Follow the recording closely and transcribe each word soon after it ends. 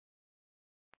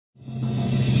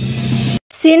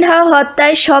সিনহা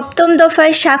হত্যায় সপ্তম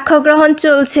দফায় সাক্ষ্য গ্রহণ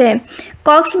চলছে।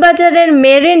 কক্সবাজারের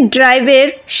মেরিন ড্রাইভের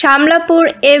শামলাপুর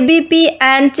এবিপি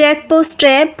অ্যান্ড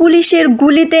চেকপোস্টে পুলিশের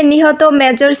গুলিতে নিহত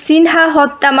মেজর সিনহা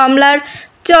হত্যা মামলার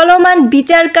চলমান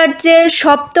বিচারকার্যের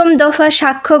সপ্তম দফা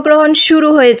সাক্ষ্য গ্রহণ শুরু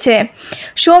হয়েছে।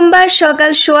 সোমবার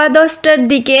সকাল 10:15টার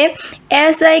দিকে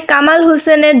এসআই কামাল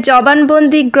হোসেনের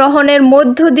জবানবন্দি গ্রহণের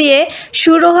মধ্য দিয়ে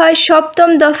শুরু হয় সপ্তম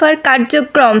দফার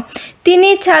কার্যক্রম। তিনি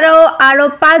ছাড়াও আরও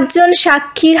 5 জন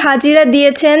সাক্ষীর হাজিরা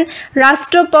দিয়েছেন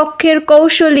রাষ্ট্রপক্ষের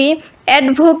কৌঁসুলি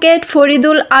অ্যাডভোকেট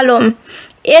ফরিদুল আলম।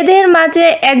 এদের মাঝে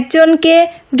একজনকে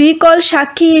রিকল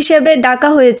সাক্ষী হিসেবে ডাকা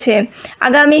হয়েছে।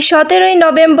 আগামী 17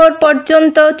 নভেম্বর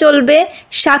পর্যন্ত চলবে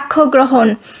সাক্ষ্য গ্রহণ।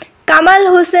 কামাল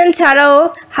হোসেন ছাড়াও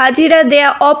হাজিরা দেয়া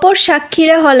অপর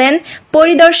সাক্ষীরা হলেন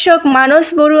পরিদর্শক মানস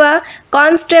Barua,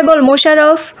 constable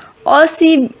Mosharraf,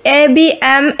 OC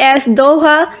ABMS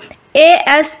দোহা,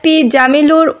 এএসপি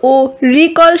জামিলুর ও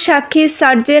রিকল সাক্ষী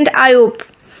সার্জেন্ট আয়ুব।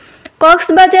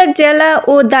 কক্সবাজার জেলা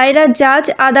ও দায়রা জাজ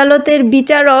আদালতের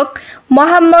বিচারক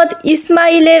মোহাম্মদ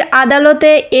ইসমাইলের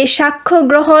আদালতে এ সাক্ষ্য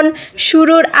গ্রহণ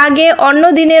শুরুর আগে অন্য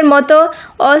দিনের মতো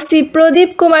ওসি প্রদীপ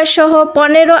কুমার সহ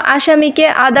 15 আসামিকে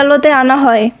আদালতে আনা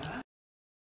হয়।